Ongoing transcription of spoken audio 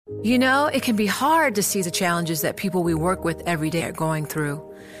You know, it can be hard to see the challenges that people we work with every day are going through.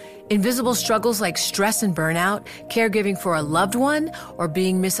 Invisible struggles like stress and burnout, caregiving for a loved one, or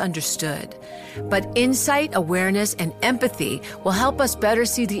being misunderstood. But insight, awareness, and empathy will help us better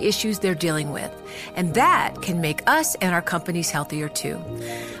see the issues they're dealing with. And that can make us and our companies healthier too.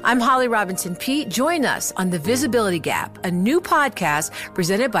 I'm Holly Robinson Peete. Join us on The Visibility Gap, a new podcast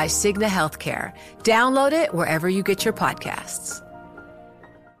presented by Cigna Healthcare. Download it wherever you get your podcasts.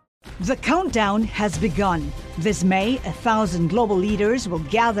 The countdown has begun. This May, 1,000 global leaders will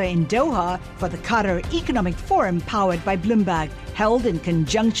gather in Doha for the Qatar Economic Forum powered by Bloomberg, held in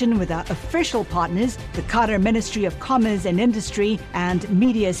conjunction with our official partners, the Qatar Ministry of Commerce and Industry and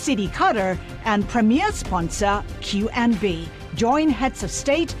Media City Qatar, and premier sponsor QNB. Join heads of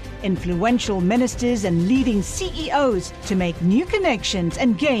state, influential ministers, and leading CEOs to make new connections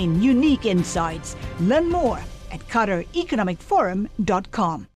and gain unique insights. Learn more at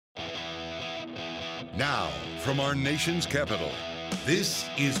QatarEconomicForum.com. Now, from our nation's capital, this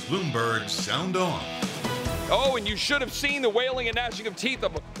is Bloomberg Sound On. Oh, and you should have seen the wailing and gnashing of teeth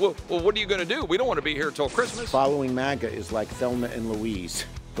of, well, what are you going to do? We don't want to be here till Christmas. Following MAGA is like Thelma and Louise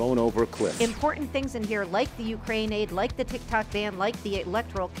going over a cliff. Important things in here, like the Ukraine aid, like the TikTok ban, like the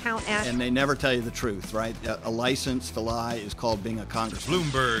Electoral Count Act. And they never tell you the truth, right? A license to lie is called being a congressman.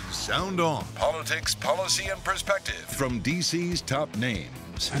 Bloomberg Sound On. Politics, policy, and perspective from D.C.'s top names.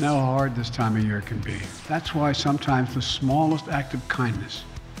 I know how hard this time of year can be. That's why sometimes the smallest act of kindness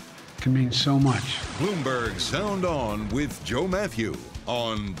can mean so much. Bloomberg Sound On with Joe Matthew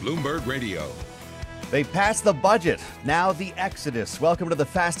on Bloomberg Radio. They passed the budget. Now the exodus. Welcome to the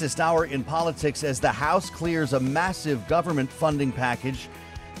fastest hour in politics as the House clears a massive government funding package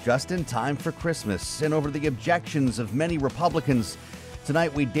just in time for Christmas. And over the objections of many Republicans,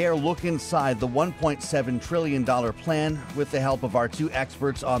 tonight we dare look inside the $1.7 trillion plan with the help of our two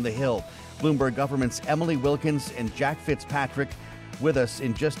experts on the Hill. Bloomberg Government's Emily Wilkins and Jack Fitzpatrick with us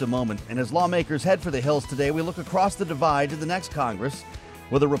in just a moment. And as lawmakers head for the Hills today, we look across the divide to the next Congress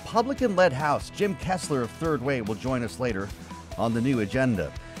with a Republican-led House. Jim Kessler of Third Way will join us later on the new agenda.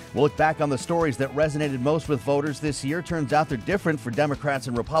 We'll look back on the stories that resonated most with voters this year. Turns out they're different for Democrats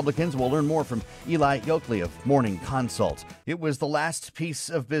and Republicans. We'll learn more from Eli Yokley of Morning Consult. It was the last piece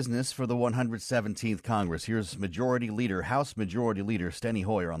of business for the 117th Congress. Here's House Majority Leader Steny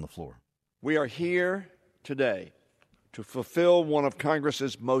Hoyer on the floor. We are here today to fulfill one of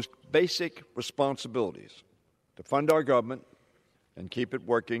Congress's most basic responsibilities, to fund our government and keep it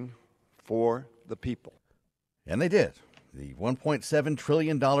working for the people. And they did. The $1.7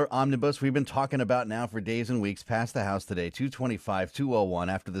 trillion omnibus we've been talking about now for days and weeks passed the House today, 225-201,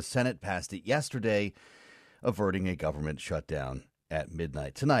 after the Senate passed it yesterday, averting a government shutdown at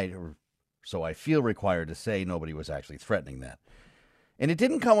midnight tonight. Or so I feel required to say. Nobody was actually threatening that. And it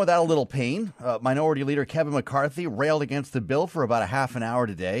didn't come without a little pain. Minority Leader Kevin McCarthy railed against the bill for about a half an hour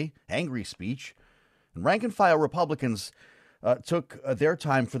today. Angry speech. And rank-and-file Republicans took their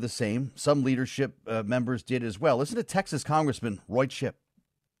time for the same. Some leadership members did as well. Listen to Texas Congressman Roy Chipp.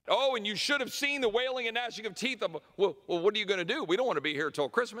 Oh, and you should have seen the wailing and gnashing of teeth of, well, what are you going to do? We don't want to be here till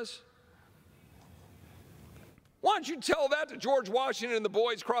Christmas. Why don't you tell that to George Washington and the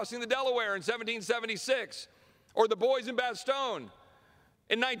boys crossing the Delaware in 1776, or the boys in Bastogne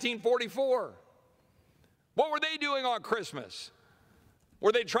in 1944? What were they doing on Christmas?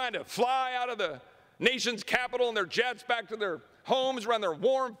 Were they trying to fly out of the nation's capital in their jets back to their homes around their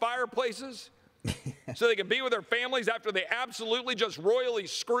warm fireplaces so they can be with their families after they absolutely just royally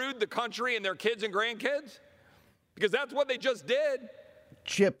screwed the country and their kids and grandkids? Because that's what they just did.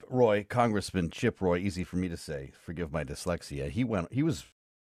 Congressman Chip Roy, easy for me to say, forgive my dyslexia. He was,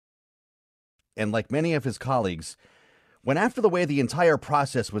 and like many of his colleagues, went after the way the entire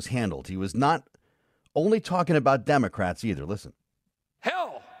process was handled. He was not only talking about Democrats either. Listen.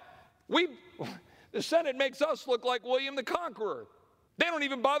 Hell, the Senate makes us look like William the Conqueror. They don't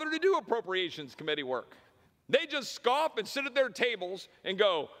even bother to do Appropriations Committee work. They just scoff and sit at their tables and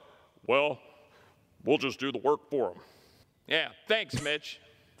go, well, we'll just do the work for them. Yeah, thanks, Mitch.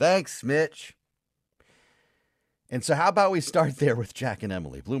 Thanks, Mitch. And so how about we start there with Jack and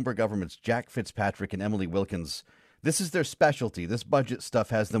Emily? Bloomberg Government's Jack Fitzpatrick and Emily Wilkins. This is their specialty. This budget stuff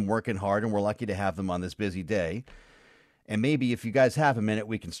has them working hard, and we're lucky to have them on this busy day. And maybe if you guys have a minute,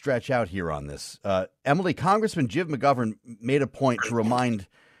 we can stretch out here on this. Emily, Congressman Jim McGovern made a point to remind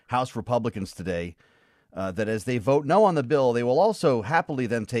House Republicans today that as they vote no on the bill, they will also happily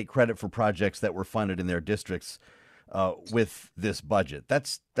then take credit for projects that were funded in their districts with this budget.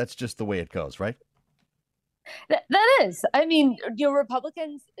 That's just the way it goes, right? That is, I mean,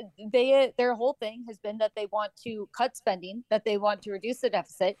 Republicans, their whole thing has been that they want to cut spending, that they want to reduce the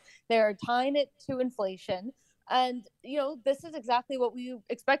deficit. They're tying it to inflation. And, this is exactly what we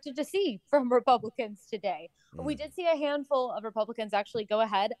expected to see from Republicans today. We did see a handful of Republicans actually go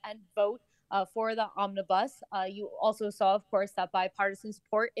ahead and vote for the omnibus. You also saw, of course, that bipartisan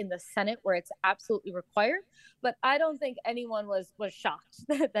support in the Senate where it's absolutely required. But I don't think anyone was shocked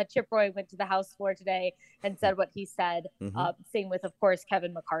that Chip Roy went to the House floor today and said what he said. Same with, of course,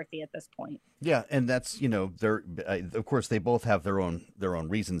 Kevin McCarthy at this point. Yeah, and that's, they're of course, they both have their own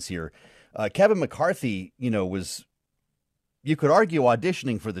reasons here. Kevin McCarthy, was, you could argue,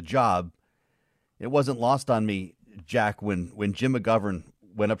 auditioning for the job. It wasn't lost on me, Jack, when Jim McGovern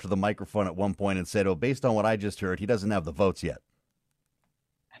went up to the microphone at one point and said, "Oh, based on what I just heard, he doesn't have the votes yet."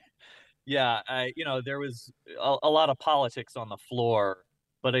 Yeah, there was a lot of politics on the floor,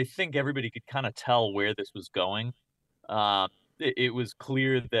 but I think everybody could kind of tell where this was going. It was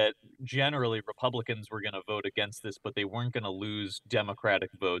clear that generally Republicans were going to vote against this, but they weren't going to lose Democratic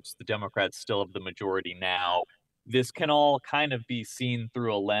votes. The Democrats still have the majority now. This can all kind of be seen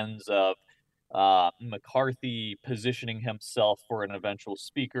through a lens of McCarthy positioning himself for an eventual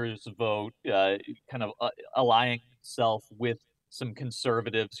speaker's vote, kind of allying himself with some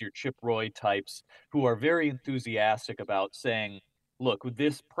conservatives, your Chip Roy types, who are very enthusiastic about saying, look, with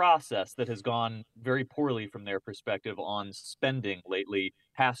this process that has gone very poorly from their perspective on spending lately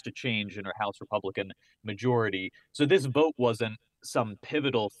has to change in a House Republican majority. So this vote wasn't some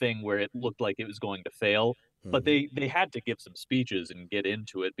pivotal thing where it looked like it was going to fail. But they had to give some speeches and get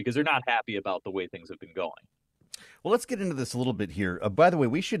into it because they're not happy about the way things have been going. Well, let's get into this a little bit here. By the way,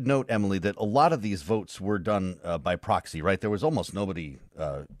 we should note, Emily, that a lot of these votes were done by proxy, right? There was almost nobody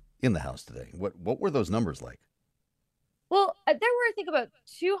in the House today. What were those numbers like? Well, there were, I think, about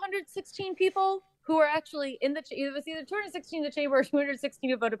 216 people who were actually in the it was either 216 in the chamber or 216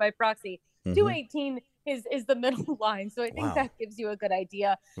 who voted by proxy. 218 is the middle line. So I think that gives you a good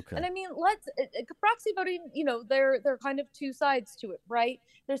idea. Okay. And I mean, proxy voting, there are kind of two sides to it, right?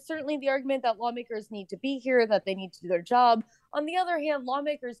 There's certainly the argument that lawmakers need to be here, that they need to do their job. On the other hand,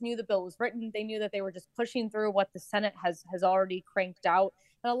 lawmakers knew the bill was written. They knew that they were just pushing through what the Senate has already cranked out.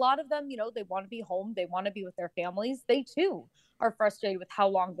 And a lot of them, they want to be home. They want to be with their families. They, too, are frustrated with how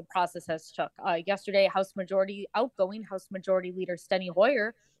long the process has took. Yesterday, outgoing House Majority Leader Steny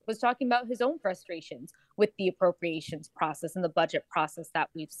Hoyer was talking about his own frustrations with the appropriations process and the budget process that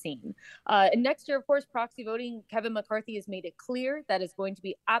we've seen. And next year, of course, proxy voting, Kevin McCarthy has made it clear that is going to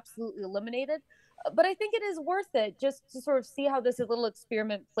be absolutely eliminated. But I think it is worth it just to sort of see how this little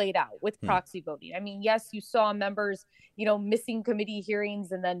experiment played out with proxy voting. I mean, yes, you saw members, missing committee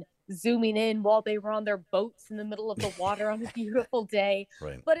hearings and then zooming in while they were on their boats in the middle of the water on a beautiful day.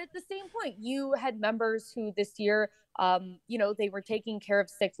 Right. But at the same point, you had members who this year, they were taking care of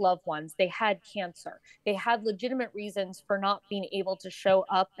sick loved ones. They had cancer. They had legitimate reasons for not being able to show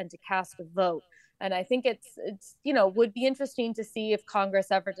up and to cast a vote. And I think it's would be interesting to see if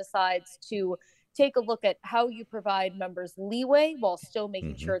Congress ever decides to take a look at how you provide members leeway while still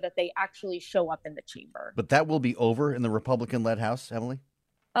making sure that they actually show up in the chamber. But that will be over in the Republican-led House, Emily?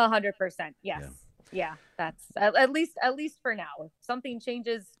 100%. Yes. Yeah, that's at least for now. If something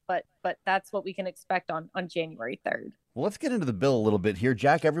changes, but that's what we can expect on January 3rd. Well, let's get into the bill a little bit here.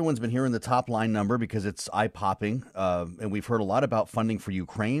 Jack, everyone's been hearing the top line number because it's eye-popping. And we've heard a lot about funding for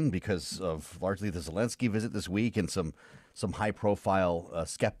Ukraine because of largely the Zelensky visit this week and some high-profile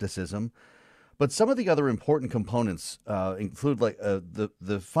skepticism. But some of the other important components include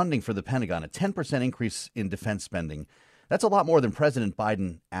the funding for the Pentagon, a 10% increase in defense spending. That's a lot more than President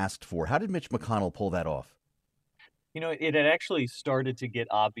Biden asked for. How did Mitch McConnell pull that off? It had actually started to get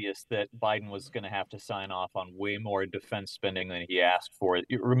obvious that Biden was going to have to sign off on way more defense spending than he asked for.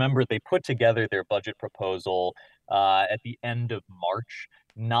 Remember, they put together their budget proposal at the end of March,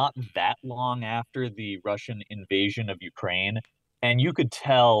 not that long after the Russian invasion of Ukraine. And you could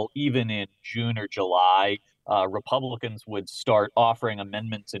tell even in June or July, Republicans would start offering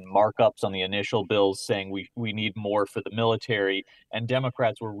amendments and markups on the initial bills saying we need more for the military, and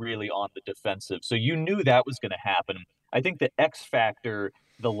Democrats were really on the defensive. So you knew that was going to happen. I think the X factor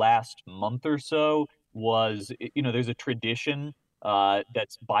the last month or so was, there's a tradition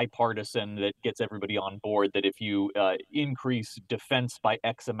that's bipartisan that gets everybody on board that if you increase defense by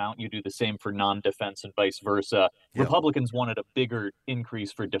X amount, you do the same for non-defense and vice versa. Yeah. Republicans wanted a bigger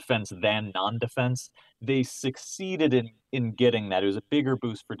increase for defense than non-defense. They succeeded in in getting that. It was a bigger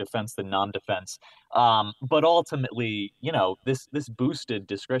boost for defense than non-defense. But ultimately, this boosted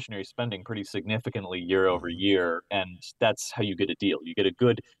discretionary spending pretty significantly year over year, and that's how you get a deal. You get a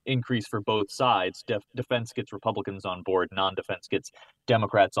good increase for both sides. Defense gets Republicans on board, non-defense gets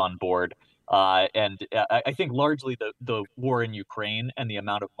Democrats on board. I think largely the war in Ukraine and the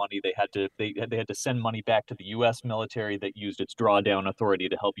amount of money they had to send money back to the U.S. military that used its drawdown authority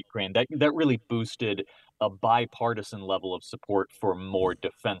to help Ukraine, that really boosted a bipartisan level of support for more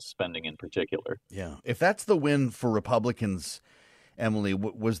defense spending in particular. Yeah. If that's the win for Republicans, Emily,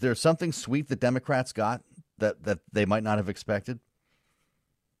 was there something sweet that Democrats got that they might not have expected?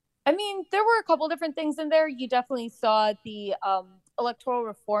 I mean, there were a couple different things in there. You definitely saw the Electoral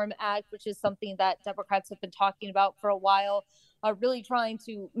Reform Act, which is something that Democrats have been talking about for a while, really trying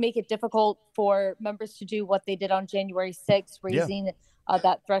to make it difficult for members to do what they did on January 6th, raising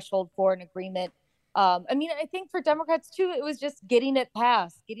that threshold for an agreement. I mean, I think for Democrats, too, it was just getting it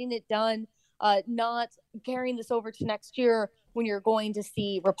passed, getting it done, not carrying this over to next year when you're going to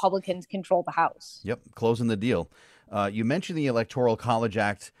see Republicans control the House. Yep, closing the deal. You mentioned the Electoral College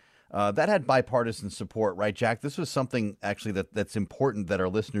Act. That had bipartisan support, right, Jack? This was something actually that's important that our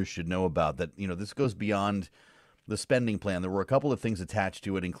listeners should know about, that, this goes beyond the spending plan. There were a couple of things attached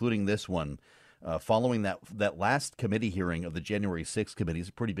to it, including this one. Following that last committee hearing of the January 6th committee is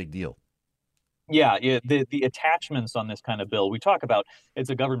a pretty big deal. Yeah, the attachments on this kind of bill, we talk about it's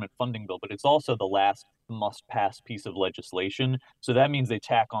a government funding bill, but it's also the last must-pass piece of legislation. So that means they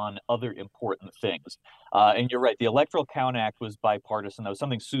tack on other important things. And you're right, the Electoral Count Act was bipartisan. That was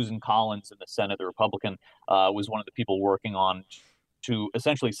something Susan Collins in the Senate, the Republican, was one of the people working on to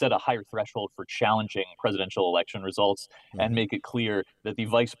essentially set a higher threshold for challenging presidential election results and make it clear that the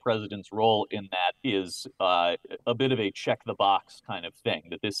vice president's role in that is a bit of a check the box kind of thing,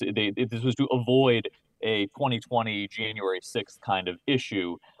 that this was to avoid a 2020 January 6th kind of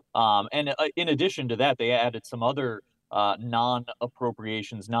issue. And in addition to that, they added some other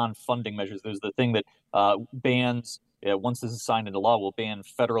non-appropriations, non-funding measures. There's the thing that bans, once this is signed into law, will ban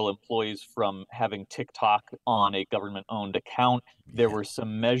federal employees from having TikTok on a government-owned account. There were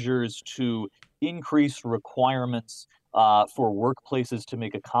some measures to increase requirements for workplaces to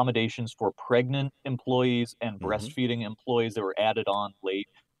make accommodations for pregnant employees and breastfeeding employees that were added on late.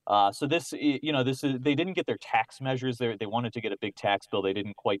 So they didn't get their tax measures. They wanted to get a big tax bill. They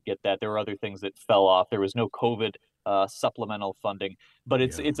didn't quite get that. There were other things that fell off. There was no COVID supplemental funding, but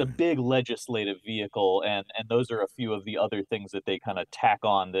it's a big legislative vehicle, and those are a few of the other things that they kind of tack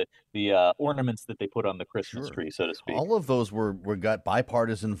on, the ornaments that they put on the Christmas tree, so to speak. All of those got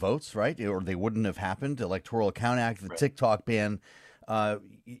bipartisan votes, right? Or they wouldn't have happened. Electoral Count Act, the TikTok ban.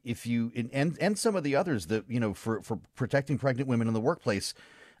 If you and some of the others that for protecting pregnant women in the workplace.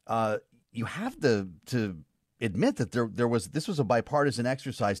 You have to admit that this was a bipartisan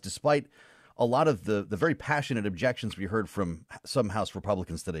exercise, despite a lot of the very passionate objections we heard from some House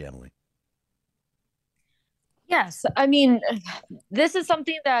Republicans today, Emily. Yes, I mean, this is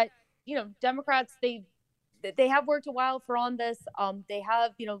something that Democrats they have worked a while for on this. They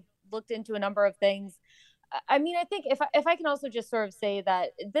have looked into a number of things. I mean, I think if I can also just sort of say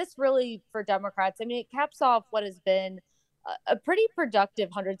that this really for Democrats, I mean, it caps off what has been a pretty productive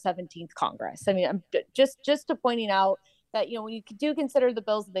 117th Congress. I mean, I'm just to pointing out that, when you do consider the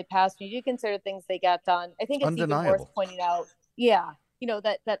bills that they passed, when you do consider things they got done, I think it's even worth pointing out,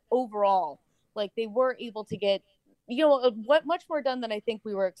 that overall, like, they were able to get, what much more done than I think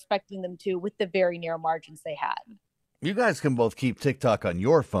we were expecting them to with the very narrow margins they had. You guys can both keep TikTok on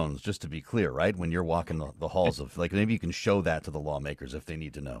your phones, just to be clear, right? When you're walking the halls of, like, maybe you can show that to the lawmakers if they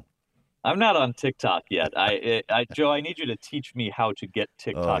need to know. I'm not on TikTok yet. Joe, I need you to teach me how to get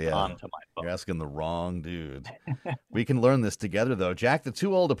TikTok onto my phone. You're asking the wrong dude. We can learn this together, though. Jack, the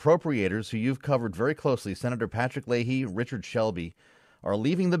two old appropriators who you've covered very closely, Senator Patrick Leahy and Richard Shelby, are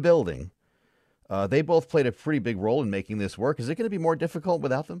leaving the building. They both played a pretty big role in making this work. Is it going to be more difficult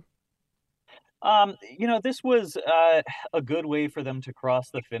without them? This was a good way for them to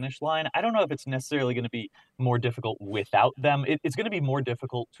cross the finish line. I don't know if it's necessarily going to be more difficult without them. It's going to be more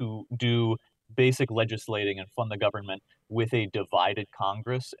difficult to do basic legislating and fund the government with a divided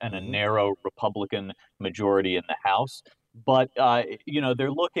Congress and a narrow Republican majority in the House. But,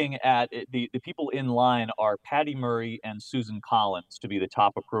 they're looking at the people in line are Patty Murray and Susan Collins to be the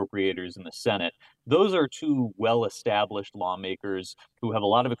top appropriators in the Senate. Those are two well-established lawmakers who have a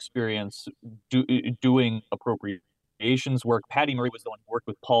lot of experience doing appropriations work. Patty Murray was the one who worked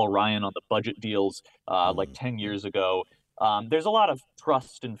with Paul Ryan on the budget deals like 10 years ago. There's a lot of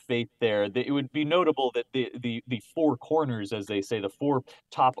trust and faith there. It would be notable that the four corners, as they say, the four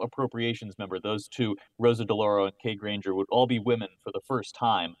top appropriations members, those two, Rosa DeLauro and Kay Granger, would all be women for the first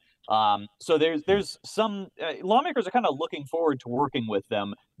time. So there's some lawmakers are kind of looking forward to working with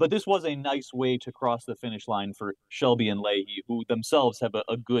them, but this was a nice way to cross the finish line for Shelby and Leahy, who themselves have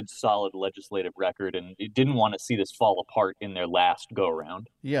a good, solid legislative record, and didn't want to see this fall apart in their last go-around.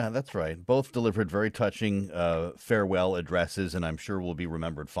 Yeah, that's right. Both delivered very touching farewell addresses, and I'm sure will be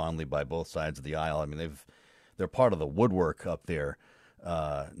remembered fondly by both sides of the aisle. I mean, they're part of the woodwork up there.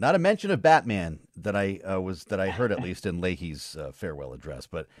 Not a mention of Batman that I heard, at least in Leahy's farewell address,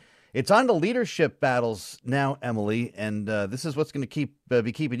 but. It's on to leadership battles now, Emily, and this is what's going to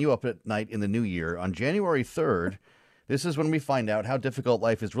be keeping you up at night in the new year. On January 3rd, this is when we find out how difficult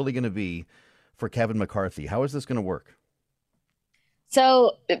life is really going to be for Kevin McCarthy. How is this going to work?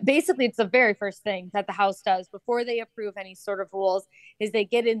 So basically, it's the very first thing that the House does before they approve any sort of rules is they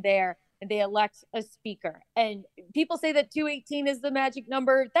get in there and they elect a speaker. And people say that 218 is the magic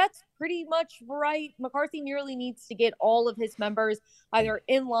number. That's pretty much right. McCarthy merely needs to get all of his members either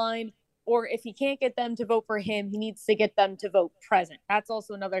in line, or if he can't get them to vote for him, he needs to get them to vote present. That's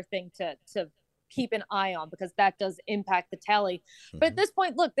also another thing to keep an eye on, because that does impact the tally. But at this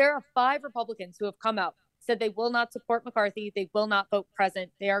point, look, there are 5 Republicans who have come out, said they will not support McCarthy. They will not vote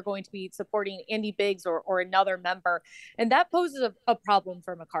present. They are going to be supporting Andy Biggs or another member. And that poses a problem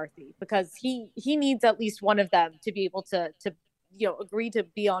for McCarthy, because he needs at least one of them to be able to agree to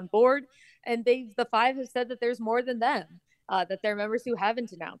be on board. And the 5 have said that there's more than them, that they're members who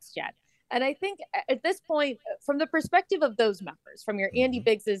haven't announced yet. And I think at this point, from the perspective of those members, from your Andy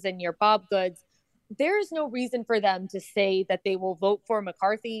Biggses and your Bob Goods, there is no reason for them to say that they will vote for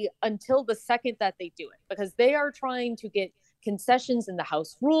McCarthy until the second that they do it, because they are trying to get concessions in the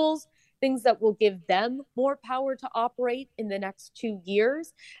House rules, things that will give them more power to operate in the next 2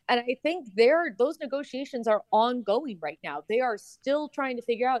 years. And I think those negotiations are ongoing right now. They are still trying to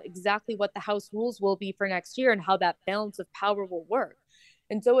figure out exactly what the House rules will be for next year and how that balance of power will work.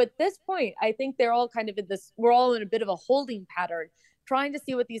 And so at this point, I think they're all kind of we're all in a bit of a holding pattern, trying to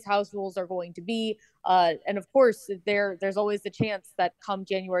see what these House rules are going to be. And of course, there's always the chance that come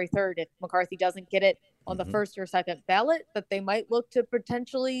January 3rd, if McCarthy doesn't get it on the first or second ballot, that they might look to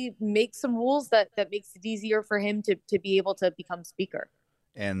potentially make some rules that makes it easier for him to be able to become speaker.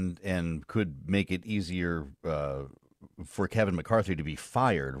 And could make it easier for Kevin McCarthy to be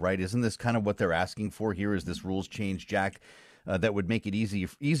fired, right? Isn't this kind of what they're asking for here? Is this rules change, Jack, that would make it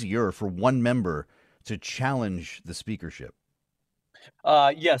easier for one member to challenge the speakership?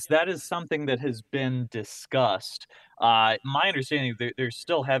 Yes, that is something that has been discussed. My understanding, they're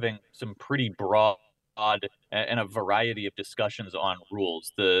still having some pretty broad and a variety of discussions on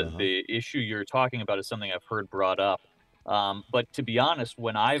rules. The issue you're talking about is something I've heard brought up. But to be honest,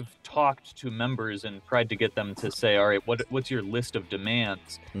 when I've talked to members and tried to get them to say, all right, what's your list of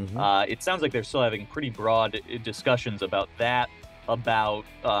demands? It sounds like they're still having pretty broad discussions about that, about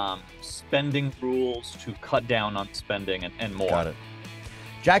spending rules to cut down on spending and more. Got it.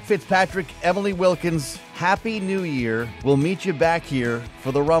 Jack Fitzpatrick, Emily Wilkins, Happy New Year. We'll meet you back here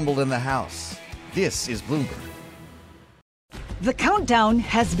for the Rumble in the House. This is Bloomberg. The countdown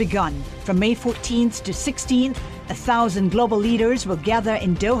has begun. From May 14th to 16th, 1,000 global leaders will gather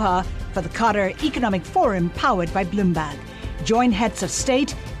in Doha for the Qatar Economic Forum powered by Bloomberg. Join heads of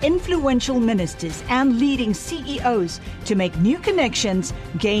state, influential ministers, and leading CEOs to make new connections,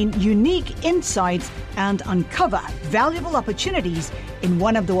 gain unique insights, and uncover valuable opportunities in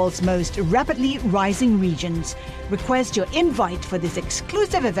one of the world's most rapidly rising regions. Request your invite for this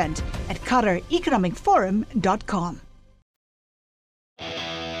exclusive event at QatarEconomicForum.com.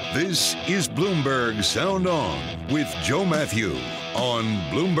 This is Bloomberg Sound On with Joe Matthew on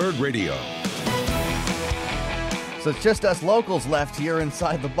Bloomberg Radio. So it's just us locals left here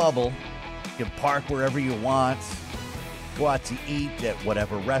inside the bubble. You can park wherever you want, go out to eat at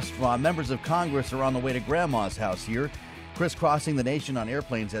whatever restaurant. Members of Congress are on the way to Grandma's house here, crisscrossing the nation on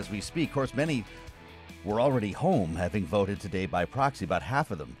airplanes as we speak. Of course, many were already home, having voted today by proxy, about half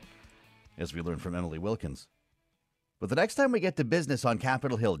of them, as we learned from Emily Wilkins. But the next time we get to business on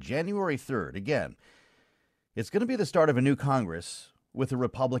Capitol Hill, January 3rd, again, it's going to be the start of a new Congress with a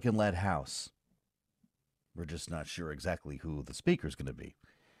Republican-led House. We're just not sure exactly who the speaker's going to be.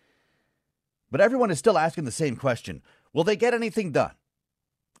 But everyone is still asking the same question. Will they get anything done?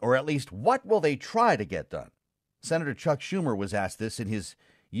 Or at least, what will they try to get done? Senator Chuck Schumer was asked this in his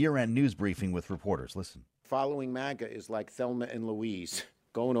year-end news briefing with reporters. Listen. Following MAGA is like Thelma and Louise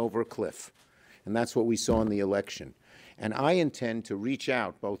going over a cliff. And that's what we saw in the election. And I intend to reach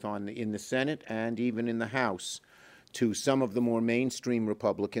out both in the Senate and even in the House to some of the more mainstream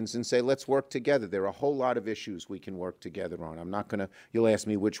Republicans and say, let's work together. There are a whole lot of issues we can work together on. I'm not going to, you'll ask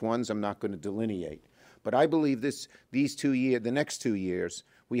me which ones, I'm not going to delineate. But I believe the next 2 years,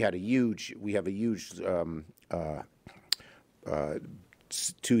 we have a huge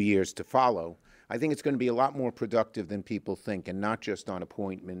 2 years to follow. I think it's going to be a lot more productive than people think, and not just on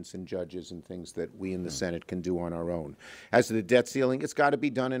appointments and judges and things that we in the Senate can do on our own. As to the debt ceiling, it's got to be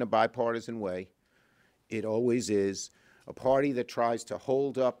done in a bipartisan way. It always is. A party that tries to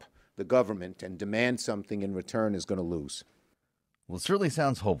hold up the government and demand something in return is going to lose. Well, it certainly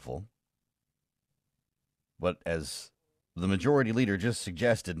sounds hopeful. But as the majority leader just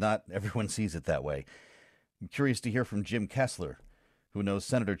suggested, not everyone sees it that way. I'm curious to hear from Jim Kessler, who knows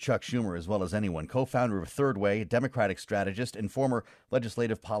Senator Chuck Schumer as well as anyone, co-founder of Third Way, Democratic strategist, and former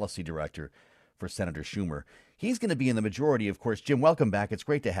legislative policy director for Senator Schumer. He's going to be in the majority, of course. Jim, welcome back. It's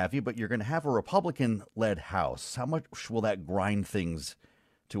great to have you, but you're going to have a Republican-led House. How much will that grind things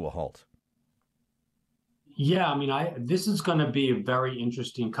to a halt? Yeah, I mean, this is going to be a very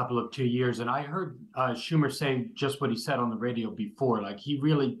interesting couple of 2 years. And I heard Schumer say just what he said on the radio before, like he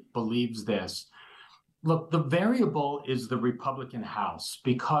really believes this. Look, the variable is the Republican House,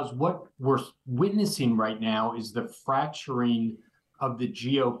 because what we're witnessing right now is the fracturing of the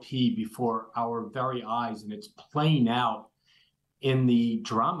GOP before our very eyes, and it's playing out in the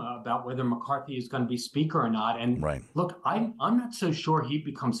drama about whether McCarthy is going to be Speaker or not. And look, I'm not so sure he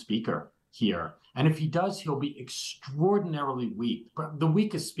becomes Speaker here. And if he does, he'll be extraordinarily weak, but the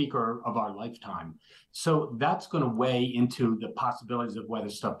weakest Speaker of our lifetime. So that's going to weigh into the possibilities of whether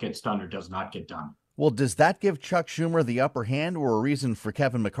stuff gets done or does not get done. Well, does that give Chuck Schumer the upper hand, or a reason for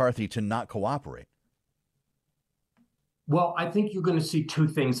Kevin McCarthy to not cooperate? Well, I think you're going to see two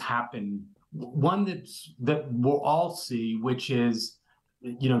things happen. One that we'll all see, which is,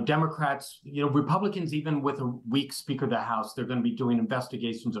 Democrats, Republicans, even with a weak Speaker of the House, they're going to be doing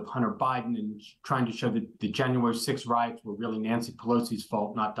investigations of Hunter Biden and trying to show that the January 6th riots were really Nancy Pelosi's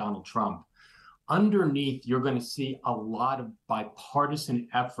fault, not Donald Trump. Underneath, you're going to see a lot of bipartisan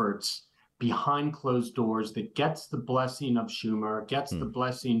efforts behind closed doors that gets the blessing of Schumer, gets the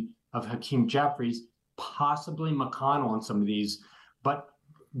blessing of Hakeem Jeffries, possibly McConnell on some of these. But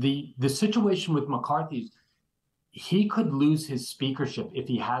the situation with McCarthy is he could lose his speakership if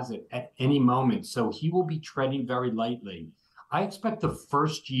he has it at any moment. So he will be treading very lightly. I expect the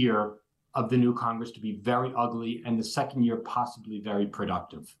first year of the new Congress to be very ugly and the second year possibly very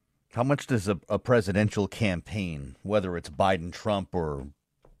productive. How much does a presidential campaign, whether it's Biden, Trump, or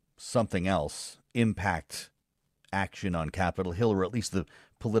something else, impact action on Capitol Hill, or at least the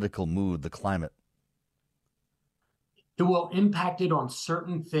political mood, the climate? It will impact it on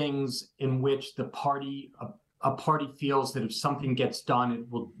certain things in which the party, a party feels that if something gets done,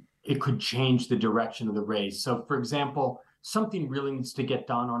 it could change the direction of the race. So, for example, something really needs to get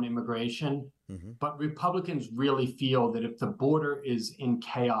done on immigration, but Republicans really feel that if the border is in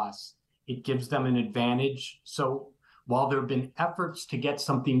chaos, it gives them an advantage. So while there have been efforts to get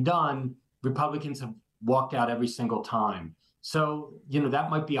something done, Republicans have walked out every single time. So, that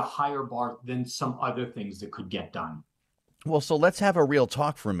might be a higher bar than some other things that could get done. Well, so let's have a real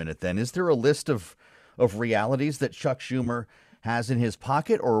talk for a minute then. Is there a list of realities that Chuck Schumer has in his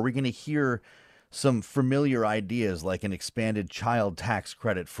pocket, or are we going to hear some familiar ideas like an expanded child tax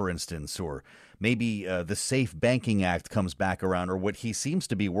credit, for instance, or maybe the Safe Banking Act comes back around, or what he seems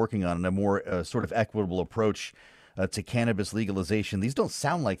to be working on in a more sort of equitable approach to cannabis legalization? These don't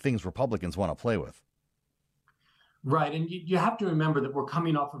sound like things Republicans want to play with. Right. And you have to remember that we're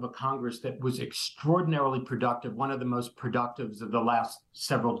coming off of a Congress that was extraordinarily productive, one of the most productives of the last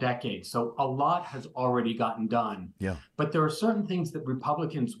several decades. So a lot has already gotten done. Yeah. But there are certain things that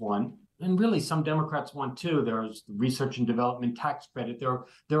Republicans want, and really some Democrats want too. There's the research and development tax credit.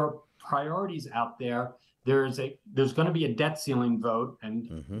 There are priorities out there. There's going to be a debt ceiling vote,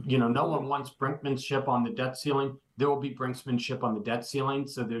 and no one wants brinkmanship on the debt ceiling. There will be brinksmanship on the debt ceiling,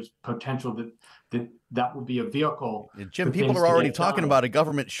 so there's potential that will be a vehicle. Jim, people are already talking about a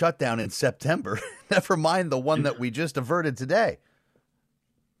government shutdown in September. Never mind the one that we just averted today.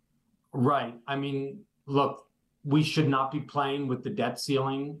 Right. I mean, look, we should not be playing with the debt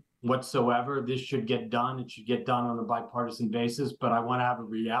ceiling whatsoever. This should get done. It should get done on a bipartisan basis. But I want to have a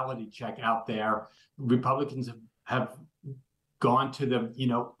reality check out there. Republicans have gone to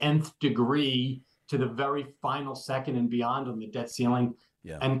the nth degree, to the very final second and beyond on the debt ceiling.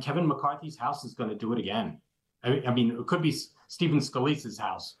 Yeah. And Kevin McCarthy's house is going to do it again. I mean, it could be Stephen Scalise's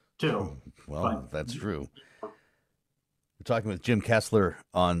house too. Well, that's true. We're talking with Jim Kessler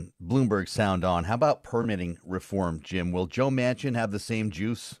on Bloomberg Sound On. How about permitting reform, Jim? Will Joe Manchin have the same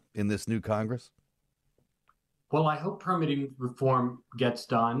juice in this new Congress? Well, I hope permitting reform gets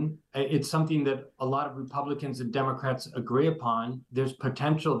done. It's something that a lot of Republicans and Democrats agree upon. There's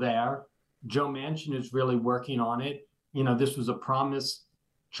potential there. Joe Manchin is really working on it. You know, this was a promise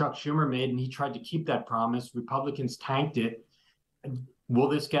Chuck Schumer made, and he tried to keep that promise. Republicans tanked it. Will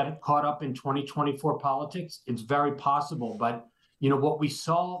this get caught up in 2024 politics? It's very possible. But, you know, what we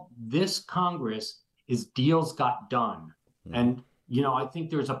saw this Congress is deals got done. And, you know, I think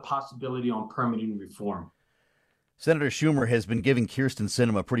there's a possibility on permitting reform. Senator Schumer has been giving Kyrsten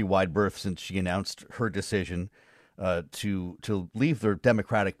Sinema a pretty wide berth since she announced her decision to leave the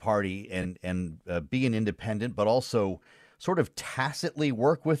Democratic Party and be an independent, but also sort of tacitly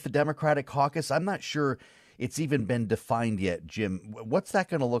work with the Democratic caucus. I'm not sure it's even been defined yet, Jim. What's that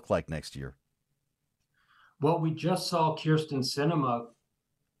going to look like next year? Well, we just saw Kyrsten Sinema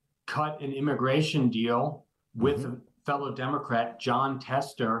cut an immigration deal with a fellow Democrat, John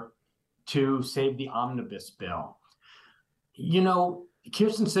Tester, to save the omnibus bill. You know,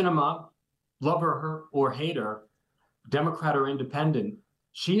 Kyrsten Sinema, love her or hate her, Democrat or independent,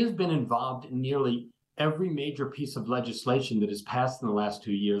 she has been involved in nearly every major piece of legislation that has passed in the last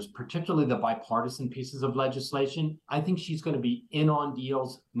 2 years, particularly the bipartisan pieces of legislation. I think she's going to be in on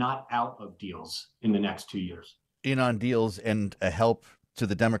deals, not out of deals in the next 2 years. In on deals and a help to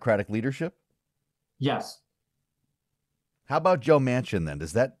the Democratic leadership? Yes. How about Joe Manchin then?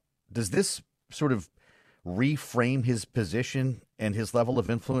 Does this sort of reframe his position and his level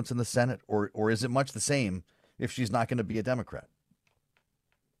of influence in the Senate, or is it much the same if she's not going to be a Democrat?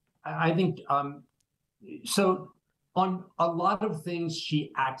 I think so. On a lot of things,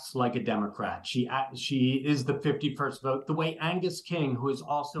 she acts like a Democrat. She is the 51st vote. The way Angus King, who is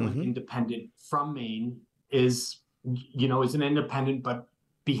also an independent from Maine, is an independent but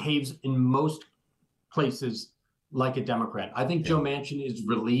behaves in most places like a Democrat. I think Joe Manchin is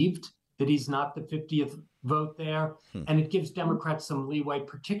relieved that he's not the 50th vote there. And it gives Democrats some leeway,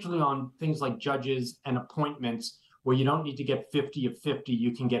 particularly on things like judges and appointments, where you don't need to get 50 of 50.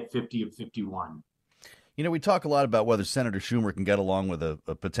 You can get 50 of 51. You know, we talk a lot about whether Senator Schumer can get along with a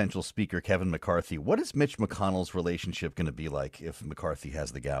potential speaker, Kevin McCarthy. What is Mitch McConnell's relationship going to be like if McCarthy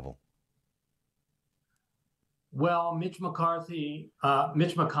has the gavel? Well, Mitch McConnell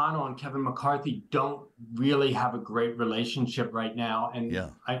and Kevin McCarthy don't really have a great relationship right now.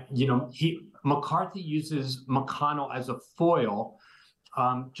 And, McCarthy uses McConnell as a foil,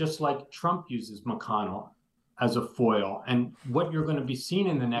 just like Trump uses McConnell as a foil. And what you're going to be seeing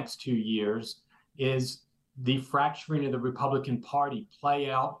in the next 2 years is the fracturing of the Republican Party play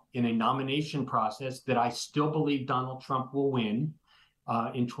out in a nomination process that I still believe Donald Trump will win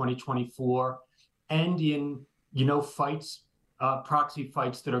in 2024, and in fights, proxy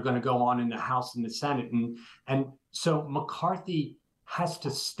fights that are going to go on in the House and the Senate. And so McCarthy has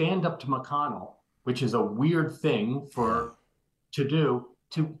to stand up to McConnell, which is a weird thing to do,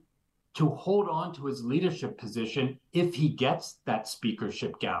 to hold on to his leadership position if he gets that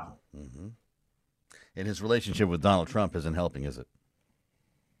speakership gavel. Mm-hmm. And his relationship with Donald Trump isn't helping, is it?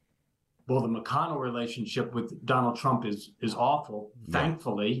 Well, the McConnell relationship with Donald Trump is awful,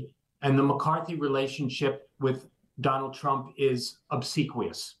 thankfully. And the McCarthy relationship with Donald Trump is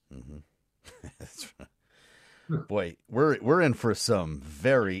obsequious. Mm-hmm. That's right. Boy, we're in for some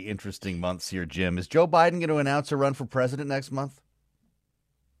very interesting months here, Jim. Is Joe Biden going to announce a run for president next month?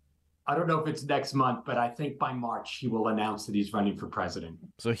 I don't know if it's next month, but I think by March he will announce that he's running for president.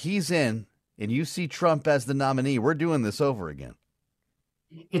 So he's in, and you see Trump as the nominee. We're doing this over again.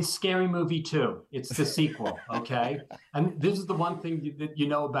 It's Scary Movie 2. It's the sequel, okay? And this is the one thing that you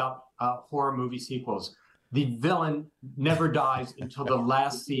know about horror movie sequels. The villain never dies until the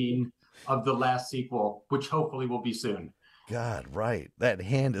last scene of the last sequel, which hopefully will be soon. God, right. That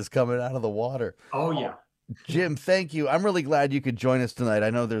hand is coming out of the water. Oh, yeah. Jim, thank you. I'm really glad you could join us tonight. I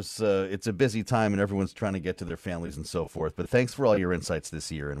know it's a busy time and everyone's trying to get to their families and so forth, but thanks for all your insights this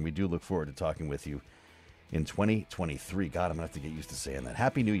year, and we do look forward to talking with you in 2023. God, I'm going to have to get used to saying that.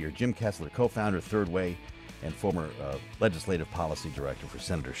 Happy New Year. Jim Kessler, co-founder of Third Way and former legislative policy director for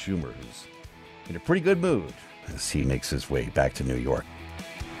Senator Schumer, who's in a pretty good mood as he makes his way back to New York.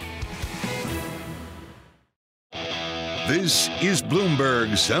 This is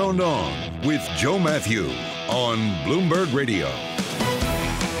Bloomberg Sound On with Joe Matthew on Bloomberg Radio.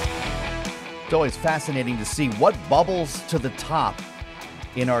 It's always fascinating to see what bubbles to the top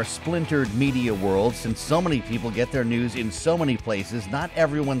in our splintered media world, since so many people get their news in so many places. Not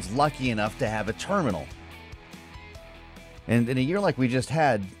everyone's lucky enough to have a terminal. And in a year like we just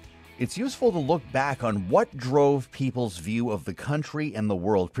had, it's useful to look back on what drove people's view of the country and the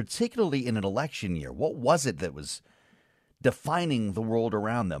world, particularly in an election year. What was it that was defining the world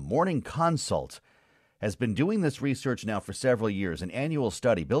around them? Morning Consult has been doing this research now for several years, an annual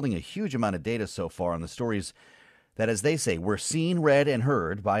study, building a huge amount of data so far on the stories that, as they say, were seen, read, and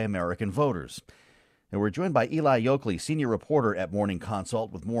heard by American voters. And we're joined by Eli Yokley, senior reporter at Morning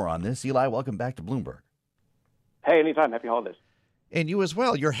Consult, with more on this. Eli, welcome back to Bloomberg. Hey, anytime. Happy holidays. And you as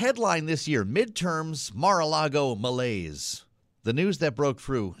well. Your headline this year, Midterms, Mar-a-Lago Malaise. The news that broke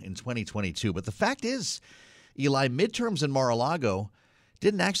through in 2022. But the fact is, Eli, midterms in Mar-a-Lago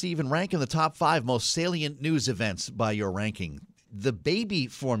didn't actually even rank in the top 5 most salient news events by your ranking. The baby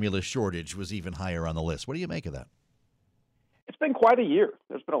formula shortage was even higher on the list. What do you make of that? It's been quite a year.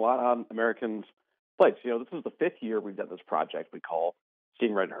 There's been a lot on Americans' plates. This is the 5th year we've done this project we call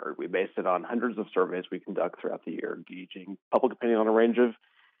Seen, Read, and Heard. We based it on hundreds of surveys we conduct throughout the year, gauging public opinion on a range of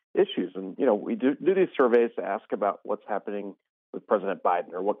issues. And, we do these surveys to ask about what's happening with President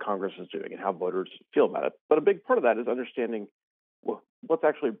Biden or what Congress is doing and how voters feel about it. But a big part of that is understanding what's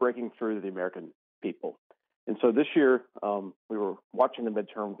actually breaking through to the American people. And so this year, we were watching the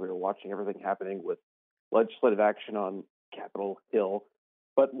midterms. We were watching everything happening with legislative action on Capitol Hill.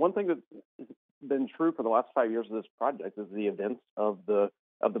 But one thing that's been true for the last 5 years of this project is the events of the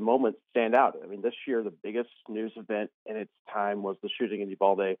moment stand out. I mean, this year, the biggest news event in its time was the shooting in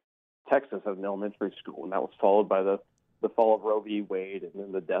Uvalde, Texas, at an elementary school. And that was followed by the fall of Roe v. Wade and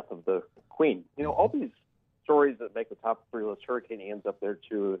then the death of the Queen. All these stories that make the top 3 list, Hurricane Ian's up there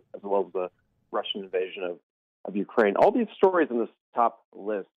too, as well as the Russian invasion of Ukraine. All these stories in this top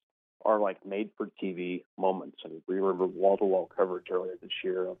list are like made-for-TV moments. And we remember wall-to-wall coverage earlier this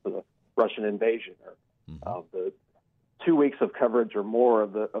year of the Russian invasion, or of the 2 weeks of coverage or more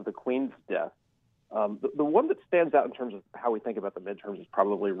of the Queen's death. The one that stands out in terms of how we think about the midterms is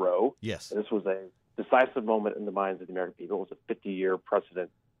probably Roe. Yes. This was a decisive moment in the minds of the American people. It was a 50-year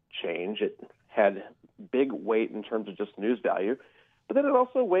precedent change. It had big weight in terms of just news value, but then it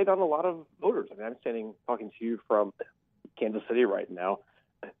also weighed on a lot of voters. I mean, I'm standing talking to you from Kansas City right now.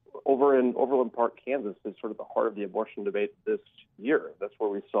 Over in Overland Park, Kansas, is sort of the heart of the abortion debate this year. That's where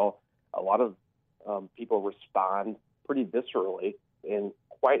we saw a lot of people respond pretty viscerally in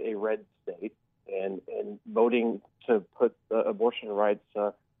quite a red state and voting to put abortion rights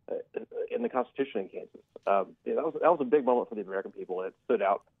in the Constitution in Kansas. That was a big moment for the American people, and it stood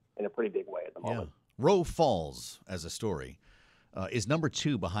out in a pretty big way at the moment. Roe Falls, as a story, is number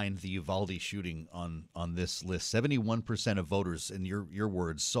 2 behind the Uvalde shooting on this list. 71% of voters, in your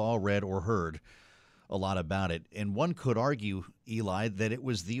words, saw, read, or heard a lot about it. And one could argue, Eli, that it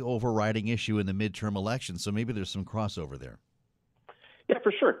was the overriding issue in the midterm election, so maybe there's some crossover there. Yeah,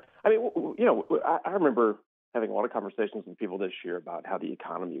 for sure. I mean, I remember having a lot of conversations with people this year about how the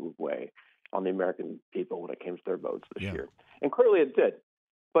economy would weigh on the American people when it came to their votes this year. And clearly it did.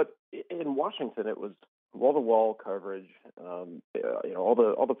 But in Washington, it was wall-to-wall coverage. All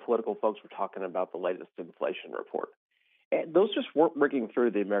the political folks were talking about the latest inflation report. And those just weren't breaking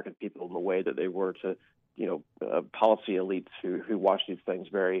through the American people in the way that they were to, policy elites who watch these things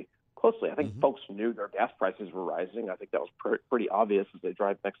very closely. I think folks knew their gas prices were rising. I think that was pretty obvious as they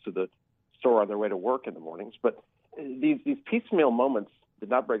drive next to the store on their way to work in the mornings. But these piecemeal moments did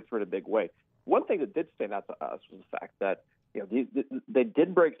not break through in a big way. One thing that did stand out to us was the fact that they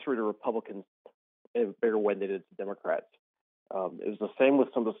did break through to Republicans in a bigger way than they did to Democrats. It was the same with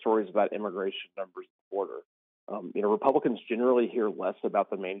some of the stories about immigration numbers at the border. Republicans generally hear less about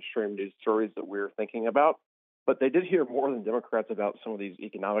the mainstream news stories that we're thinking about, but they did hear more than Democrats about some of these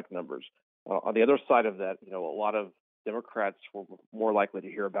economic numbers. On the other side of that, a lot of Democrats were more likely to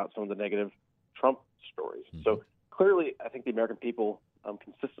hear about some of the negative Trump stories. So clearly, I think the American people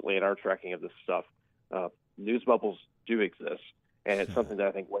consistently in our tracking of this stuff, news bubbles do exist. And it's something that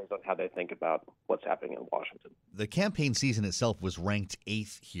I think weighs on how they think about what's happening in Washington. The campaign season itself was ranked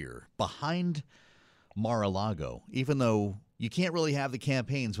 8th here, behind Mar-a-Lago, even though you can't really have the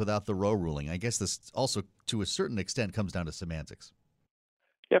campaigns without the Roe ruling. I guess this also, to a certain extent, comes down to semantics.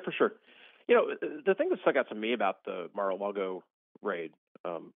 Yeah, for sure. The thing that stuck out to me about the Mar-a-Lago raid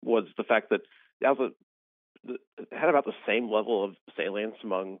was the fact that it had about the same level of salience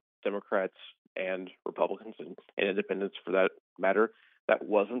among Democrats and Republicans and independents, for that matter. That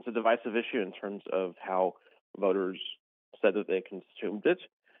wasn't a divisive issue in terms of how voters said that they consumed it.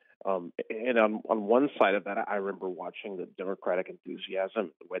 And on one side of that, I remember watching the Democratic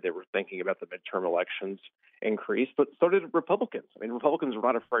enthusiasm, the way they were thinking about the midterm elections increase, but so did Republicans. I mean, Republicans were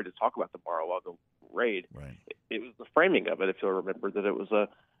not afraid to talk about the Mar-a-Lago raid. Right. It was the framing of it, if you'll remember, that it was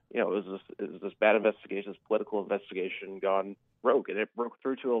this bad investigation, this political investigation gone rogue, and it broke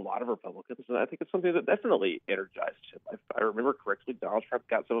through to a lot of Republicans, and I think it's something that definitely energized him. If I remember correctly, Donald Trump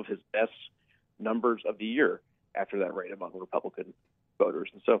got some of his best numbers of the year after that raid among Republican voters.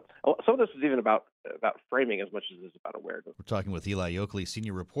 And so some of this is even about framing as much as it is about awareness. We're talking with Eli Yoakley,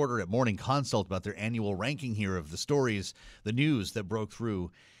 senior reporter at Morning Consult, about their annual ranking here of the stories, the news that broke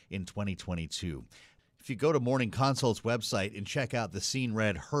through in 2022. If you go to Morning Consult's website and check out the Seen,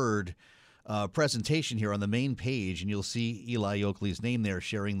 Read, Heard presentation here on the main page, and you'll see Eli Yoakley's name there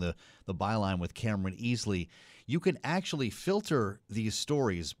sharing the byline with Cameron Easley. You can actually filter these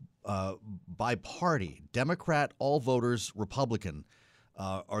stories by party. Democrat, all voters, Republican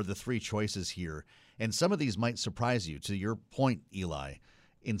are the three choices here. And some of these might surprise you. To your point, Eli,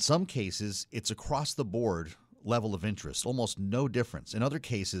 in some cases, it's across the board level of interest, almost no difference. In other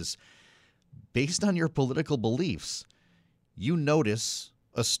cases, based on your political beliefs, you notice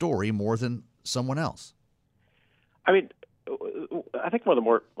a story more than someone else. I mean, I think one of the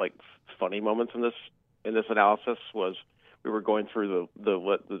more funny moments in this analysis was we were going through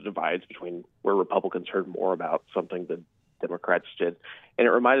the divides between where Republicans heard more about something than Democrats did, and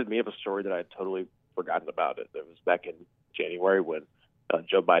it reminded me of a story that I had totally forgotten about. It was back in January when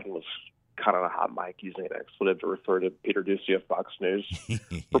Joe Biden was caught on a hot mic using an expletive to refer to Peter Doocy of Fox News. Yeah.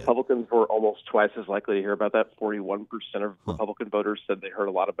 Republicans were almost twice as likely to hear about that. 41% of Republican voters said they heard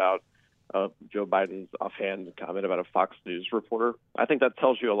a lot about Joe Biden's offhand comment about a Fox News reporter. I think that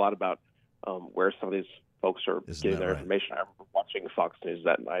tells you a lot about where some of these folks are getting their information. I remember watching Fox News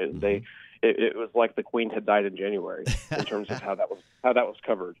that night. Mm-hmm. It was like the Queen had died in January in terms of how that was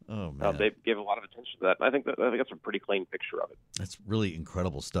covered. Oh man, they gave a lot of attention to that. And I think that's a pretty clean picture of it. That's really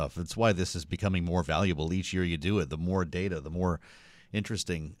incredible stuff. That's why this is becoming more valuable each year you do it. The more data, the more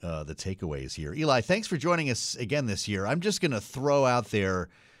interesting the takeaways here. Eli, thanks for joining us again this year. I'm just going to throw out there,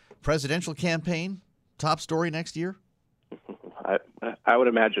 presidential campaign top story next year. I would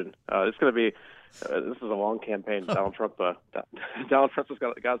imagine it's going to be. This is a long campaign. Donald Trump has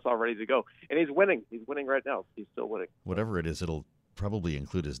got us all ready to go, and he's winning. He's winning right now. He's still winning. Whatever it is, it'll probably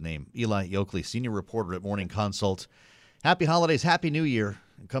include his name. Eli Yoakley, senior reporter at Morning Consult. Happy holidays, happy New Year,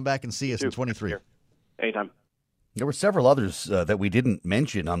 and come back and see us in 23. Anytime. There were several others that we didn't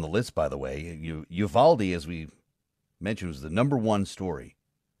mention on the list, by the way. Uvalde, as we mentioned, was the number one story.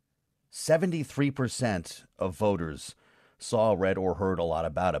 73% of voters saw, read, or heard a lot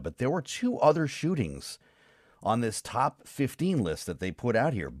about it. But there were two other shootings on this top 15 list that they put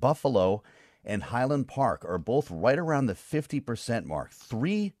out here. Buffalo and Highland Park are both right around the 50% mark.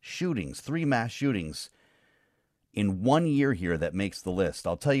 Three mass shootings in 1 year here that makes the list.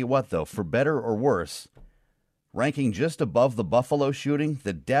 I'll tell you what, though, for better or worse, ranking just above the Buffalo shooting,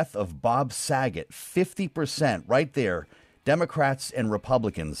 the death of Bob Saget, 50% right there, Democrats and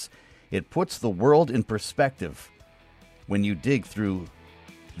Republicans. It puts the world in perspective when you dig through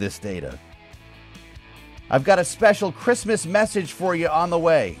this data. I've got a special Christmas message for you on the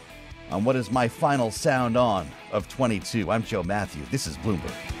way on what is my final sound on of 22. I'm Joe Matthew. This is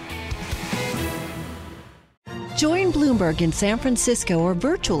Bloomberg. Join Bloomberg in San Francisco or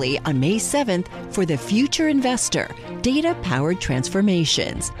virtually on May 7th for The Future Investor, Data-Powered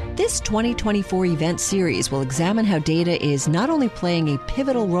Transformations. This 2024 event series will examine how data is not only playing a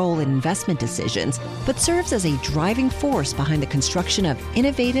pivotal role in investment decisions, but serves as a driving force behind the construction of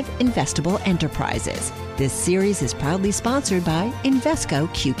innovative, investable enterprises. This series is proudly sponsored by Invesco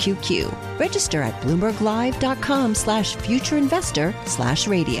QQQ. Register at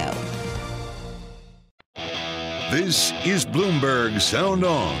BloombergLive.com/futureinvestor/radio. This is Bloomberg Sound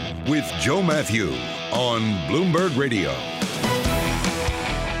On with Joe Matthew on Bloomberg Radio.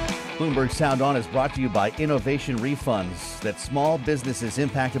 Bloomberg Sound On is brought to you by Innovation Refunds, that small businesses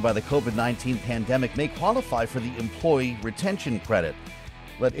impacted by the COVID-19 pandemic may qualify for the Employee Retention Credit.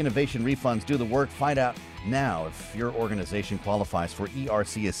 Let Innovation Refunds do the work. Find out now if your organization qualifies for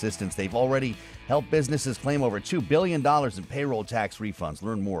ERC assistance. They've already helped businesses claim over $2 billion in payroll tax refunds.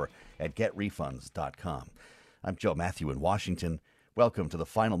 Learn more at getrefunds.com. I'm Joe Matthew in Washington. Welcome to the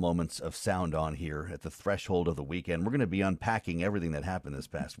final moments of Sound On here at the threshold of the weekend. We're going to be unpacking everything that happened this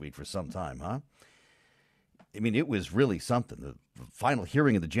past week for some time, huh? I mean, it was really something. The final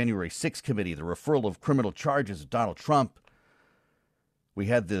hearing of the January 6th committee, the referral of criminal charges of Donald Trump. We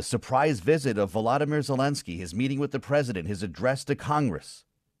had the surprise visit of Volodymyr Zelensky, his meeting with the president, his address to Congress,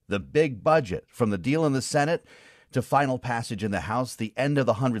 the big budget, from the deal in the Senate to final passage in the House, the end of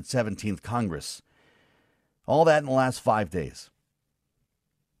the 117th Congress. All that in the last 5 days.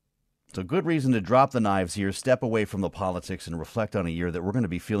 It's a good reason to drop the knives here, step away from the politics, and reflect on a year that we're going to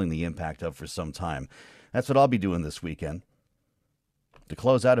be feeling the impact of for some time. That's what I'll be doing this weekend, to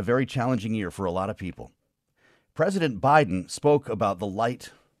close out a very challenging year for a lot of people. President Biden spoke about the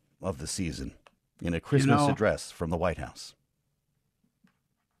light of the season in a Christmas address from the White House.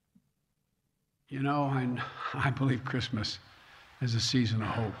 I believe Christmas is a season of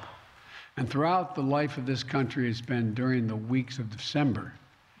hope. And throughout the life of this country, it's been during the weeks of December,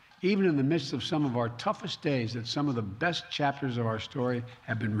 even in the midst of some of our toughest days, that some of the best chapters of our story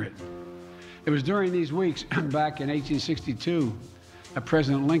have been written. It was during these weeks, back in 1862, that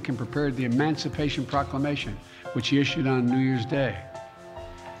President Lincoln prepared the Emancipation Proclamation, which he issued on New Year's Day.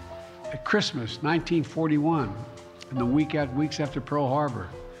 At Christmas, 1941, and the weeks after Pearl Harbor,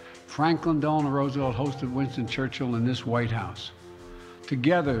 Franklin Delano Roosevelt hosted Winston Churchill in this White House.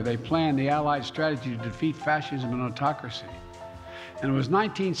 Together, they planned the Allied strategy to defeat fascism and autocracy. And it was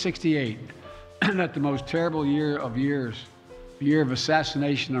 1968, that the most terrible year of years, the year of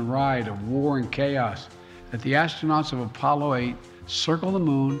assassination and riot, of war and chaos, that the astronauts of Apollo 8 circled the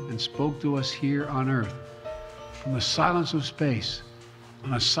moon and spoke to us here on Earth. From the silence of space,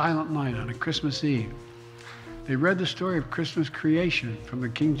 on a silent night, on a Christmas Eve, they read the story of Christmas creation from the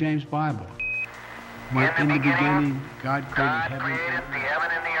King James Bible. When in the beginning, God created the heaven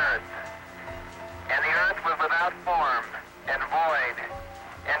and the earth. And the earth was without form and void,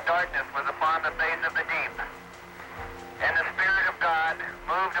 and darkness was upon the face of the deep. And the Spirit of God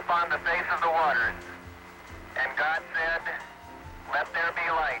moved upon the face of the waters. And God said, "Let there be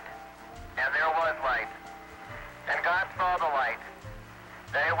light." And there was light. And God saw the light,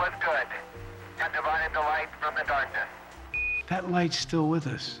 that it was good, and divided the light from the darkness. That light's still with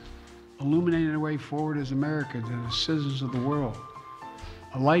us, illuminating the way forward as Americans and as citizens of the world.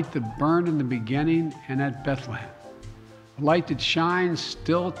 A light that burned in the beginning and at Bethlehem. A light that shines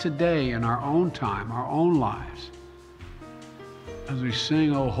still today in our own time, our own lives. As we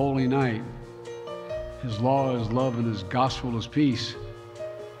sing, "O Holy Night," His law is love and His gospel is peace.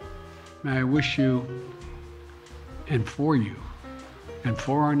 May I wish you, and for you, and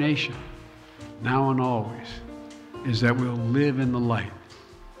for our nation, now and always, is that we'll live in the light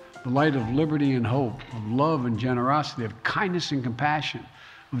of liberty and hope, of love and generosity, of kindness and compassion,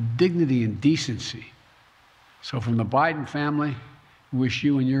 of dignity and decency. So from the Biden family, we wish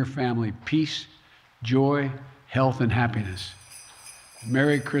you and your family peace, joy, health, and happiness.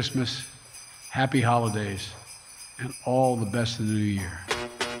 Merry Christmas, happy holidays, and all the best in the new year.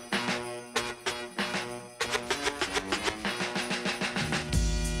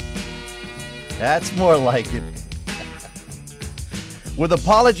 That's more like it. With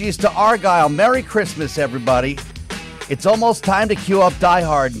apologies to Argyle, Merry Christmas, everybody. It's almost time to cue up Die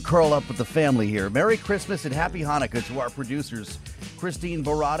Hard and curl up with the family here. Merry Christmas and Happy Hanukkah to our producers, Christine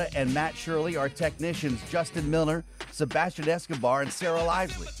Barada and Matt Shirley, our technicians, Justin Milner, Sebastian Escobar, and Sarah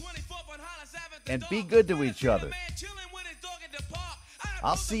Lively. And be good to each other.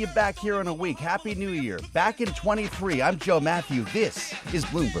 I'll see you back here in a week. Happy New Year. Back in 23, I'm Joe Matthew. This is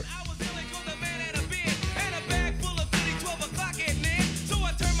Bloomberg.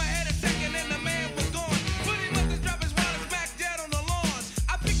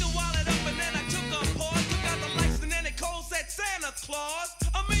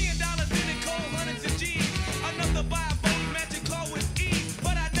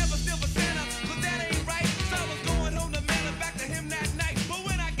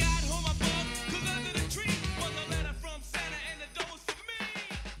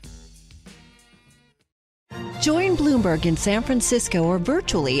 Join Bloomberg in San Francisco or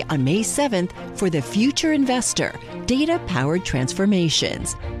virtually on May 7th for The Future Investor, Data-Powered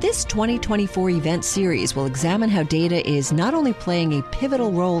Transformations. This 2024 event series will examine how data is not only playing a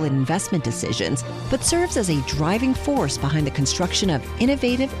pivotal role in investment decisions, but serves as a driving force behind the construction of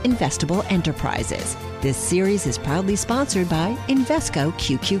innovative, investable enterprises. This series is proudly sponsored by Invesco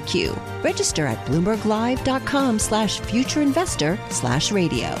QQQ. Register at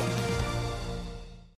BloombergLive.com/futureinvestor/radio.